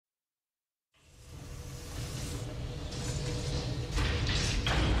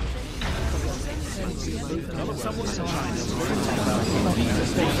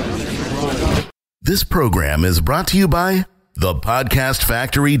This program is brought to you by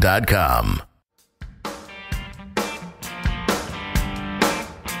thepodcastfactory.com.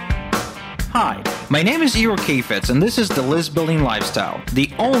 Hi, my name is Igor Kheifets, and this is The List Building Lifestyle, the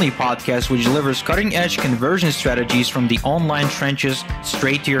only podcast which delivers cutting-edge conversion strategies from the online trenches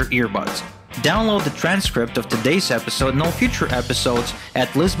straight to your earbuds. Download the transcript of today's episode and all future episodes at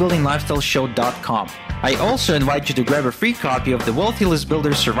listbuildinglifestyleshow.com. I also invite you to grab a free copy of the Wealthy List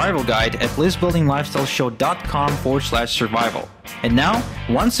Builder Survival Guide at listbuildinglifestyleshow.com/survival. And now,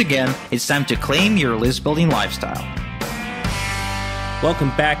 once again, it's time to claim your list building lifestyle. Welcome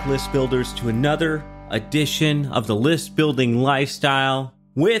back, list builders, to another edition of the List Building Lifestyle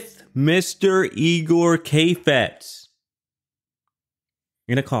with Mr. Igor Kheifets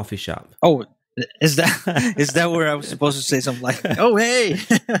in a coffee shop. Oh, is that where I was supposed to say something like, oh, hey?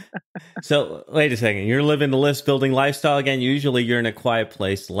 So, wait a second. You're living the list building lifestyle again? Usually you're in a quiet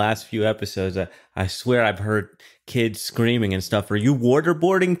place. The last few episodes, I swear I've heard kids screaming and stuff. Are you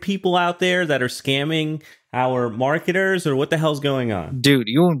waterboarding people out there that are scamming our marketers, or what the hell's going on? Dude,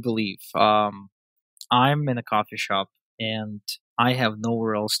 you won't believe. I'm in a coffee shop and I have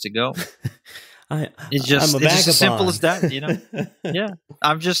nowhere else to go. It's just as simple as that, you know. Yeah,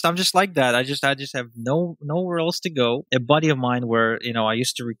 I'm just like that. I just have nowhere else to go. A buddy of mine, where I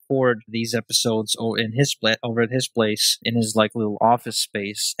used to record these episodes over at his place in his like little office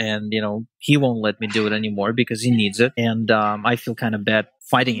space, and he won't let me do it anymore because he needs it, and I feel kind of bad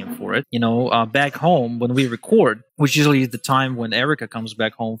fighting him for it. Back home when we record, which usually is the time when Erica comes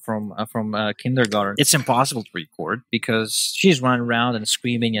back home from kindergarten, it's impossible to record because she's running around and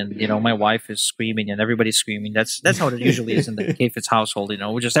screaming, and my wife is screaming and everybody's screaming. That's how it usually is in the Kheifets household.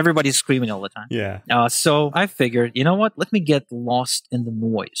 Just everybody's screaming all the time. Yeah. So I figured, you know what? Let me get lost in the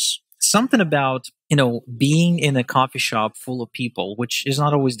noise. Something about being in a coffee shop full of people, which is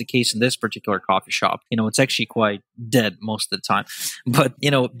not always the case in this particular coffee shop. It's actually quite dead most of the time. But,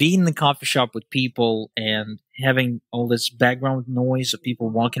 being in the coffee shop with people and having all this background noise of people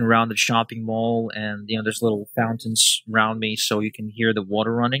walking around the shopping mall, and, there's little fountains around me so you can hear the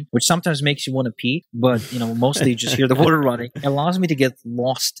water running, which sometimes makes you want to pee. But, mostly you just hear the water running. It allows me to get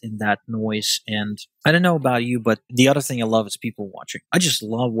lost in that noise. And I don't know about you, but the other thing I love is people watching. I just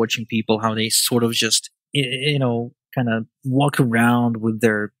love watching people, how they sort of just, kind of walk around with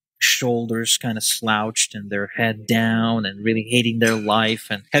their shoulders kind of slouched and their head down and really hating their life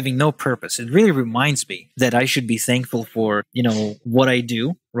and having no purpose. It really reminds me that I should be thankful for, what I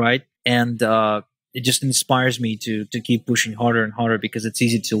do, right? And it just inspires me to keep pushing harder and harder, because it's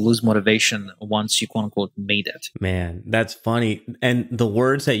easy to lose motivation once you quote unquote made it. Man, that's funny. And the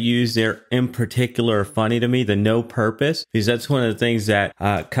words that you use there in particular are funny to me, the no purpose, because that's one of the things that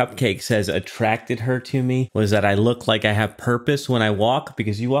Cupcake says attracted her to me, was that I look like I have purpose when I walk,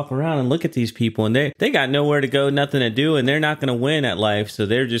 because you walk around and look at these people and they got nowhere to go, nothing to do, and they're not going to win at life. So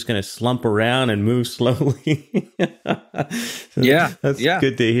they're just going to slump around and move slowly. That's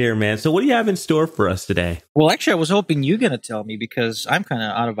good to hear, man. So what do you have in store for us today? Well, actually, I was hoping you're going to tell me, because I'm kind of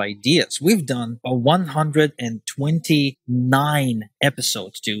out of ideas. We've done 129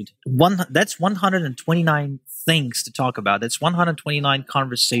 episodes, dude. That's 129 things to talk about. That's 129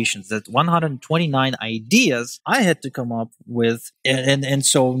 conversations. That's 129 ideas I had to come up with. And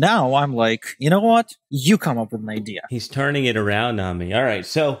so now I'm like, you know what? You come up with an idea. He's turning it around on me. All right.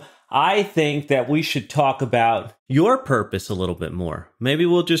 So I think that we should talk about your purpose a little bit more. Maybe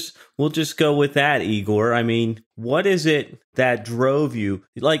we'll just go with that, Igor. I mean, what is it that drove you?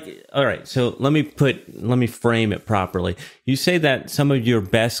 Like, all right, so let me frame it properly. You say that some of your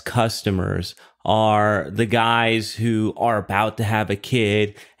best customers are the guys who are about to have a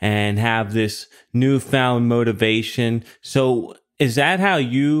kid and have this newfound motivation. So is that how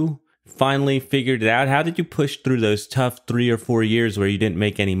you finally figured it out? How did you push through those tough 3 or 4 years where you didn't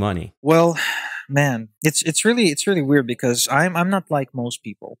make any money? Well, man, it's really weird, because I'm not like most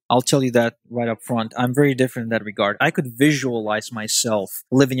people. I'll tell you that right up front. I'm very different in that regard. I could visualize myself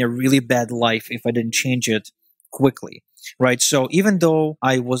living a really bad life if I didn't change it quickly, right? So even though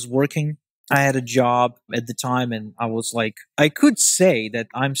I was working, I had a job at the time, and I was like, I could say that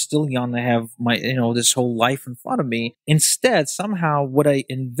I'm still young. I have my, this whole life in front of me. Instead, somehow what I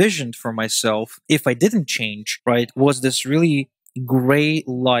envisioned for myself, if I didn't change, right, was this really gray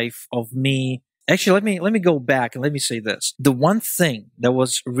life of me. Actually, let me go back and let me say this. The one thing that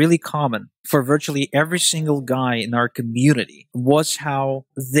was really common for virtually every single guy in our community was how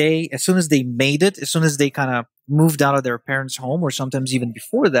they, as soon as they made it, as soon as they kind of moved out of their parents' home, or sometimes even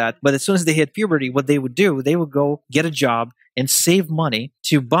before that, but as soon as they hit puberty, what they would do, they would go get a job and save money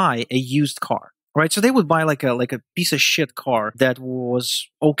to buy a used car. right? So they would buy like a piece of shit car that was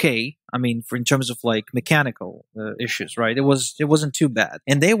okay. I mean, for in terms of like mechanical issues, right? It wasn't too bad,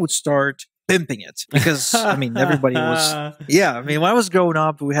 and they would start pimping it because I mean everybody was. Yeah, I mean when I was growing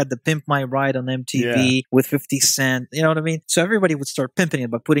up, we had the Pimp My Ride on MTV with 50 Cent. You know what I mean? So everybody would start pimping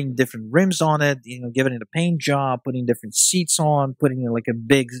it by putting different rims on it, giving it a paint job, putting different seats on, putting like a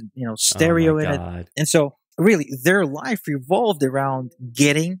big stereo in it, and so. Really, their life revolved around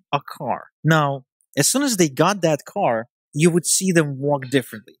getting a car. Now, as soon as they got that car, you would see them walk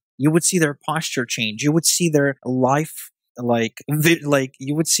differently. You would see their posture change. You would see their life, like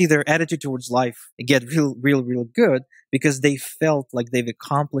you would see their attitude towards life get real good because they felt like they've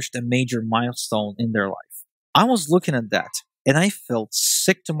accomplished a major milestone in their life. I was looking at that and I felt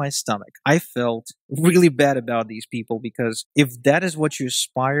sick to my stomach. I felt really bad about these people because if that is what you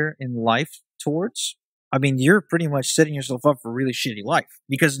aspire in life towards, I mean, you're pretty much setting yourself up for a really shitty life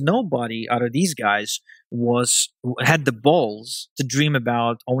because nobody out of these guys had the balls to dream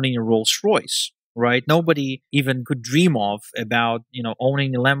about owning a Rolls Royce, right? Nobody even could dream of about,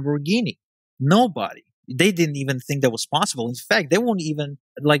 owning a Lamborghini. Nobody. They didn't even think that was possible. In fact, they won't even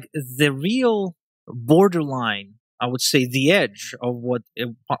like the real borderline. I would say the edge of what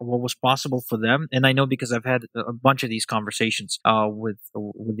was possible for them, and I know because I've had a bunch of these conversations with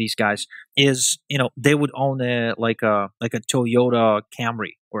these guys. Is they would own a Toyota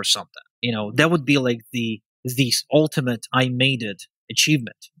Camry or something. That would be like the ultimate I made it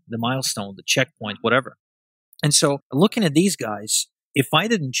achievement, the milestone, the checkpoint, whatever. And so looking at these guys, if I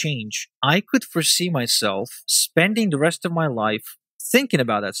didn't change, I could foresee myself spending the rest of my life thinking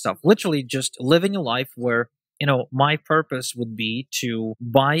about that stuff, literally just living a life where my purpose would be to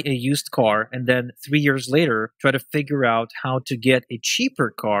buy a used car and then 3 years later try to figure out how to get a cheaper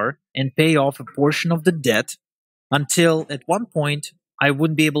car and pay off a portion of the debt until at one point I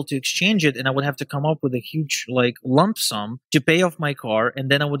wouldn't be able to exchange it and I would have to come up with a huge lump sum to pay off my car, and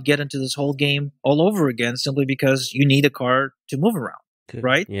then I would get into this whole game all over again simply because you need a car to move around. Good.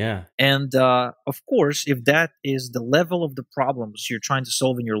 Right? Yeah. And of course, if that is the level of the problems you're trying to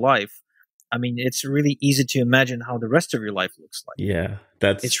solve in your life, I mean, it's really easy to imagine how the rest of your life looks like. Yeah,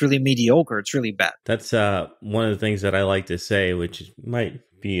 it's really mediocre. It's really bad. That's one of the things that I like to say, which might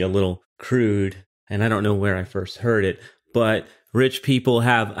be a little crude, and I don't know where I first heard it, but rich people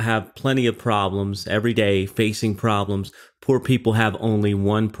have plenty of problems every day, facing problems. Poor people have only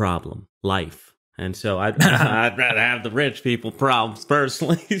one problem: life. And so I'd rather have the rich people problems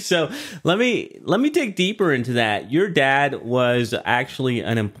personally. So let me dig deeper into that. Your dad was actually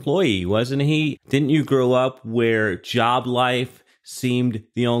an employee, wasn't he? Didn't you grow up where job life seemed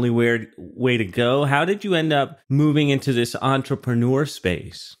the only way to go? How did you end up moving into this entrepreneur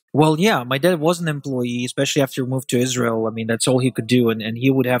space? Well, yeah, my dad was an employee, especially after he moved to Israel. I mean, that's all he could do. And he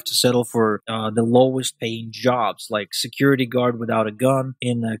would have to settle for the lowest paying jobs, like security guard without a gun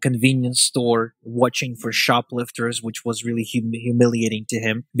in a convenience store, watching for shoplifters, which was really humiliating to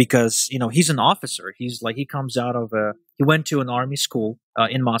him because, he's an officer. He comes out of he went to an army school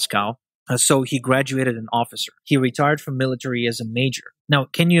in Moscow. So he graduated an officer. He retired from military as a major. Now,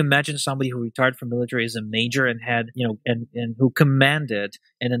 can you imagine somebody who retired from military as a major and had, and who commanded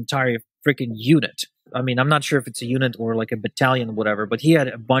an entire freaking unit? I mean, I'm not sure if it's a unit or like a battalion or whatever, but he had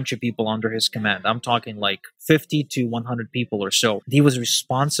a bunch of people under his command. I'm talking like 50 to 100 people or so. He was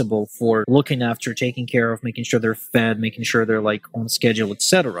responsible for looking after, taking care of, making sure they're fed, making sure they're like on schedule,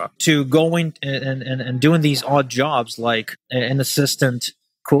 etc. To going and doing these odd jobs like an assistant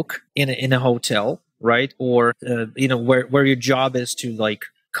cook in a hotel, right? Or where your job is to like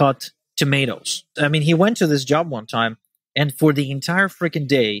cut tomatoes. I mean, he went to this job one time, and for the entire freaking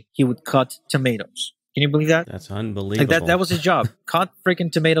day, he would cut tomatoes. Can you believe that? That's unbelievable. Like that was his job. Cut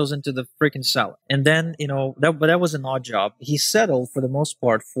freaking tomatoes into the freaking salad. And then, but that was an odd job. He settled for the most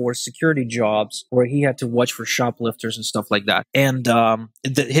part for security jobs where he had to watch for shoplifters and stuff like that. And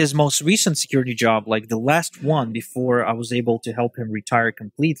his most recent security job, like the last one before I was able to help him retire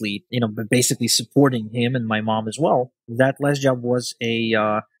completely, but basically supporting him and my mom as well. That last job was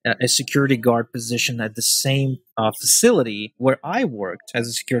a security guard position at the same facility where I worked as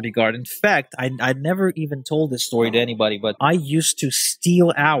a security guard. In fact, I never even told this story to anybody, but I used to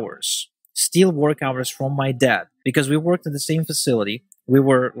steal work hours from my dad because we worked at the same facility. We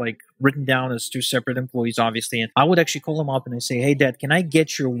were like written down as two separate employees, obviously. And I would actually call him up and I say, "Hey, Dad, can I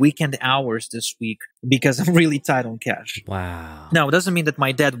get your weekend hours this week because I'm really tight on cash. Wow. Now, it doesn't mean that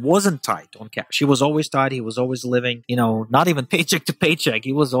my dad wasn't tight on cash. He was always tight. He was always living, not even paycheck to paycheck.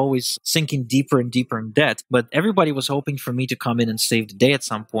 He was always sinking deeper and deeper in debt. But everybody was hoping for me to come in and save the day at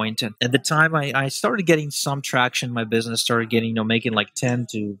some point. And at the time, I started getting some traction. My business started getting, making like $10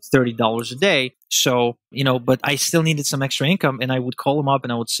 to $30 a day. So, but I still needed some extra income. And I would call him up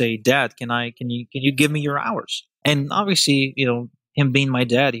and I would say, Dad, can you give me your hours? And obviously, him being my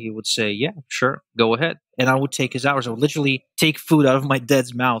dad, he would say, yeah, sure, go ahead. And I would take his hours. I would literally take food out of my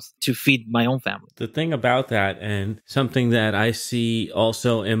dad's mouth to feed my own family. The thing about that, and something that I see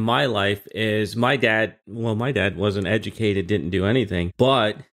also in my life, is my dad wasn't educated, didn't do anything,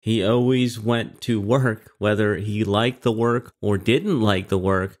 but he always went to work, whether he liked the work or didn't like the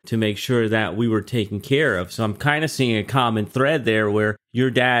work, to make sure that we were taken care of. So I'm kind of seeing a common thread there where your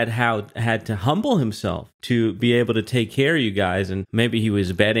dad had to humble himself to be able to take care of you guys. And maybe he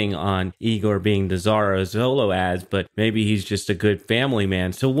was betting on Igor being the czar of solo ads, but maybe he's just a good family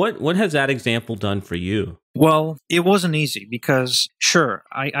man. So what has that example done for you? Well, it wasn't easy because, sure,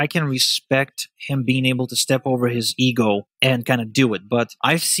 I can respect him being able to step over his ego and kind of do it. But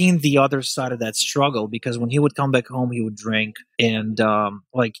I've seen the other side of that struggle, because when he would come back home, he would drink. And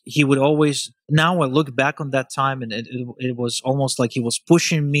he would always, now I look back on that time and it was almost like he was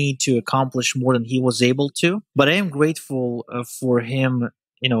pushing me to accomplish more than he was able to. But I am grateful for him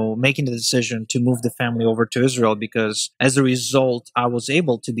making the decision to move the family over to Israel, because as a result, I was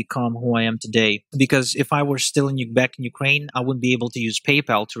able to become who I am today. Because if I were still back in Ukraine, I wouldn't be able to use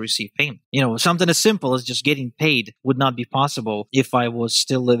PayPal to receive payment. Something as simple as just getting paid would not be possible if I was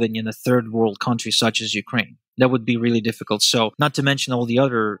still living in a third world country such as Ukraine. That would be really difficult. So not to mention all the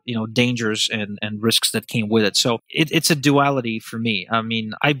other, dangers and risks that came with it. So it's a duality for me. I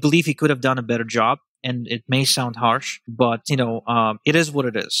mean, I believe he could have done a better job. And it may sound harsh, but it is what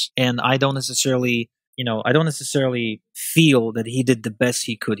it is. And I don't necessarily feel that he did the best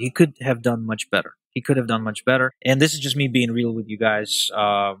he could. He could have done much better. And this is just me being real with you guys.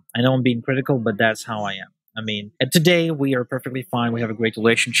 I know I'm being critical, but that's how I am. I mean, today we are perfectly fine. We have a great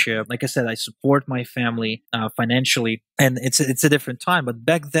relationship. Like I said, I support my family financially, and it's a different time. But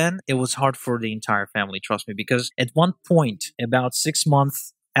back then, it was hard for the entire family. Trust me, because at one point, about 6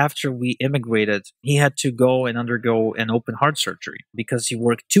 months after we immigrated, he had to go and undergo an open heart surgery because he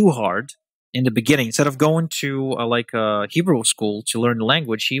worked too hard in the beginning. Instead of going to a Hebrew school to learn the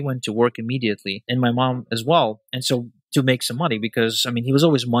language, he went to work immediately, and my mom as well. And so to make some money, because he was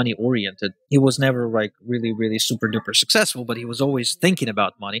always money oriented. He was never really, really super duper successful, but he was always thinking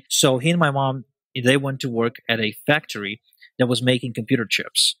about money. So he and my mom, they went to work at a factory that was making computer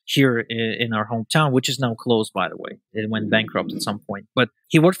chips here in our hometown, which is now closed, by the way. It went bankrupt at some point. But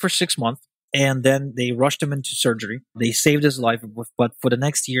he worked for 6 months, and then they rushed him into surgery. They saved his life, but for the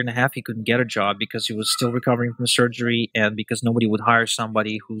next year and a half, he couldn't get a job because he was still recovering from surgery, and because nobody would hire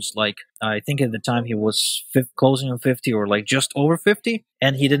somebody who's I think at the time he was closing on 50 or just over 50,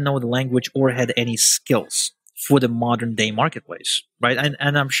 and he didn't know the language or had any skills for the modern day marketplace, right?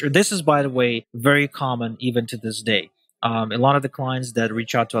 And I'm sure this is, by the way, very common even to this day. A lot of the clients that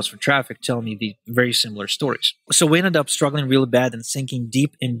reach out to us for traffic tell me the very similar stories. So we ended up struggling really bad and sinking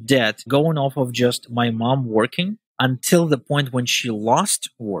deep in debt, going off of just my mom working until the point when she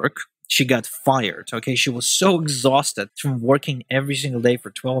lost work. She got fired. Okay, she was so exhausted from working every single day for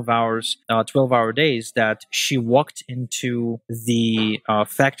 12 hours, 12-hour days, that she walked into the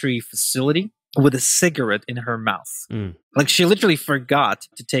factory facility with a cigarette in her mouth. She literally forgot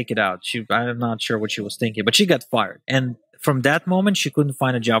to take it out. I'm not sure what she was thinking, but she got fired. And from that moment, she couldn't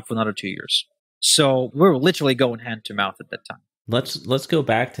find a job for another 2 years. So we were literally going hand to mouth at that time. Let's go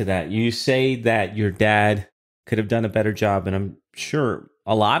back to that. You say that your dad could have done a better job, and I'm sure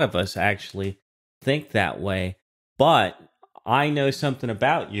a lot of us actually think that way. But I know something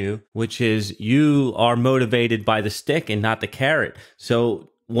about you, which is you are motivated by the stick and not the carrot. So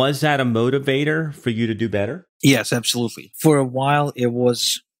was that a motivator for you to do better? Yes, absolutely. For a while,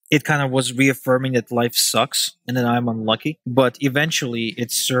 it kind of was reaffirming that life sucks and that I'm unlucky. But eventually, it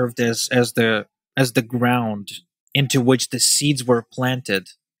served as the ground into which the seeds were planted,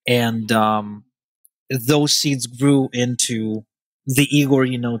 and those seeds grew into the Igor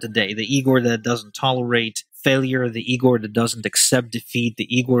you know today. The Igor that doesn't tolerate failure, the Igor that doesn't accept defeat,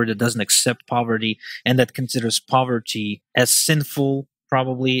 the Igor that doesn't accept poverty, and that considers poverty as sinful,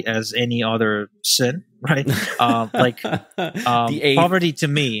 probably, as any other sin, right? Poverty to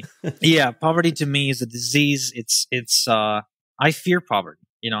me, poverty to me is a disease. I fear poverty.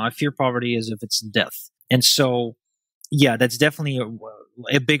 I fear poverty as if it's death. And so, yeah, that's definitely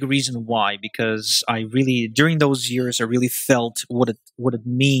a big reason why, because I really, during those years, I really felt what it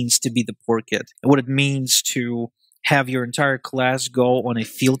means to be the poor kid, what it means to have your entire class go on a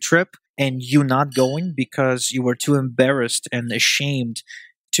field trip and you not going because you were too embarrassed and ashamed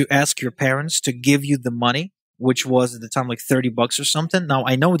to ask your parents to give you the money, which was at the time like $30 or something. Now,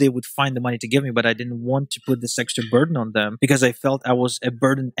 I know they would find the money to give me, but I didn't want to put this extra burden on them because I felt I was a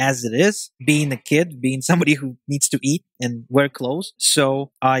burden as it is, being a kid, being somebody who needs to eat and wear clothes.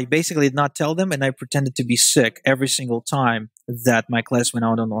 So I basically did not tell them, and I pretended to be sick every single time that my class went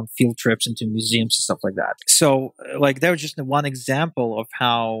out on field trips into museums and stuff like that. So like that was just one example of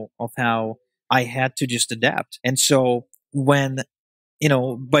how I had to just adapt. And so when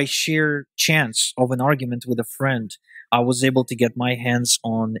by sheer chance of an argument with a friend, I was able to get my hands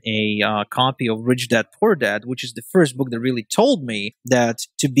on a copy of Rich Dad, Poor Dad, which is the first book that really told me that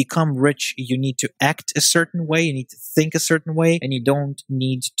to become rich, you need to act a certain way, you need to think a certain way, and you don't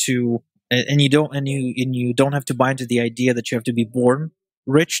need to, and you don't have to buy into the idea that you have to be born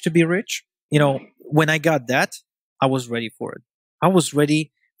rich to be rich. When I got that, I was ready for it. I was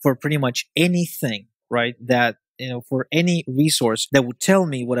ready for pretty much anything, right? That for any resource that would tell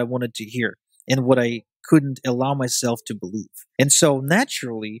me what I wanted to hear and what I couldn't allow myself to believe. And so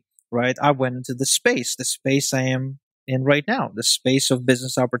naturally, right, I went into the space I am in right now, the space of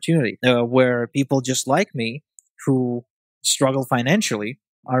business opportunity, where people just like me who struggle financially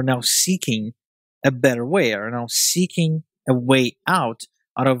are now seeking a better way, are now seeking a way out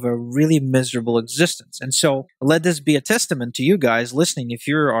of a really miserable existence. And so let this be a testament to you guys listening. If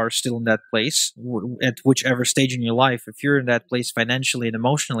you are still in that place, at whichever stage in your life, if you're in that place financially and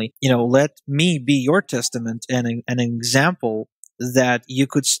emotionally, let me be your testament and an example that you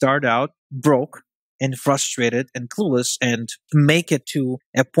could start out broke and frustrated and clueless and make it to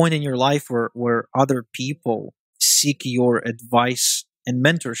a point in your life where other people seek your advice and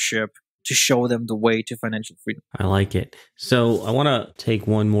mentorship to show them the way to financial freedom. I like it. So I want to take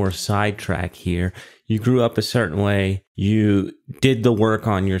one more sidetrack here. You grew up a certain way. You did the work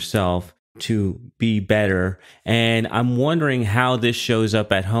on yourself to be better. And I'm wondering how this shows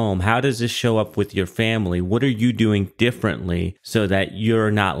up at home. How does this show up with your family? What are you doing differently so that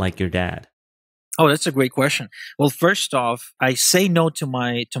you're not like your dad? Oh, that's a great question. Well, first off, I say no to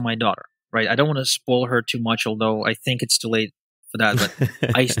my daughter, right? I don't want to spoil her too much, although I think it's too late for that.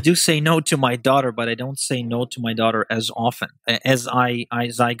 But I do say no to my daughter, but I don't say no to my daughter as often as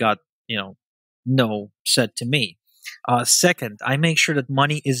I got, no said to me. Second, I make sure that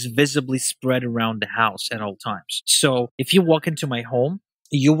money is visibly spread around the house at all times. So if you walk into my home,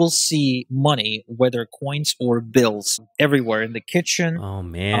 you will see money, whether coins or bills, everywhere in the kitchen. Oh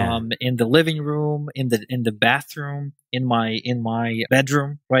man! In the living room, in the bathroom, in my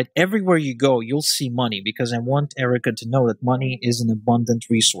bedroom, right? Everywhere you go, you'll see money because I want Erica to know that money is an abundant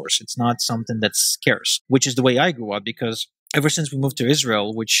resource. It's not something that's scarce, which is the way I grew up. Because ever since we moved to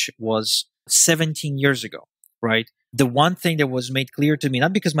Israel, which was 17 years ago, right? The one thing that was made clear to me,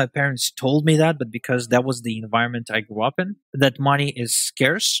 not because my parents told me that, but because that was the environment I grew up in, that money is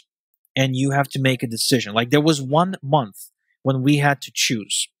scarce and you have to make a decision. Like there was 1 month when we had to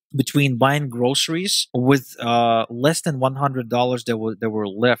choose between buying groceries with less than $100 that were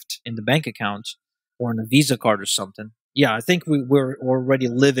left in the bank account or on a Visa card or something. Yeah, I think we were already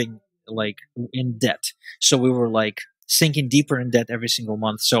living like in debt. So we were like sinking deeper in debt every single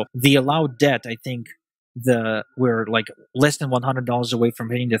month. So the allowed debt, I think, we're like less than $100 away from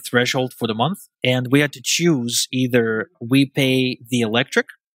hitting the threshold for the month, and we had to choose either we pay the electric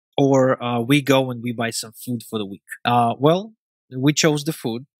or we go and we buy some food for the week. Well, we chose the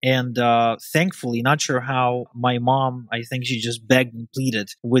food, and thankfully, not sure how, my mom, I think she just begged and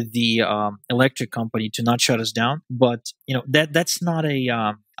pleaded with the electric company to not shut us down. But that's not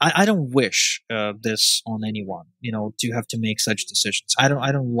a I don't wish this on anyone, to have to make such decisions. I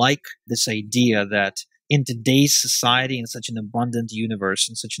don't like this idea that in today's society, in such an abundant universe,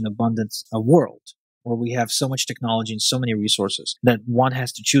 in such an abundant world, where we have so much technology and so many resources, that one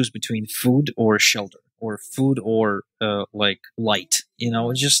has to choose between food or shelter, or food or like light.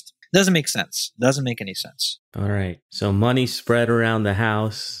 It just doesn't make sense. Doesn't make any sense. All right. So money spread around the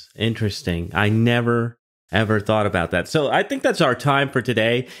house. Interesting. I never, ever thought about that. So I think that's our time for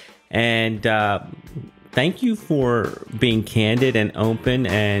today. And thank you for being candid and open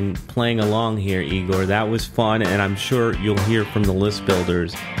and playing along here, Igor. That was fun, and I'm sure you'll hear from the list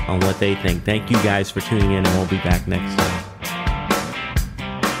builders on what they think. Thank you guys for tuning in, and we'll be back next time.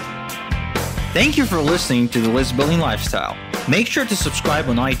 Thank you for listening to The List Building Lifestyle. Make sure to subscribe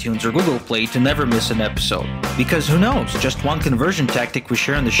on iTunes or Google Play to never miss an episode. Because who knows, just one conversion tactic we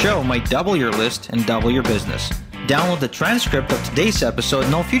share on the show might double your list and double your business. download the transcript of today's episode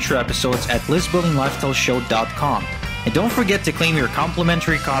and all future episodes at listbuildinglifestyleshow.com. And don't forget to claim your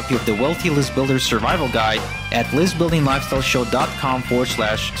complimentary copy of the Wealthy List Builder Survival Guide at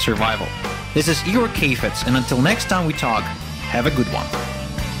listbuildinglifestyleshow.com/survival. This is Igor Kheifets, and until next time we talk, have a good one.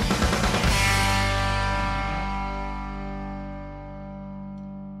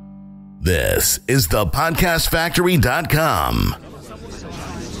 This is the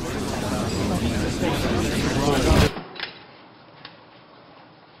podcastfactory.com.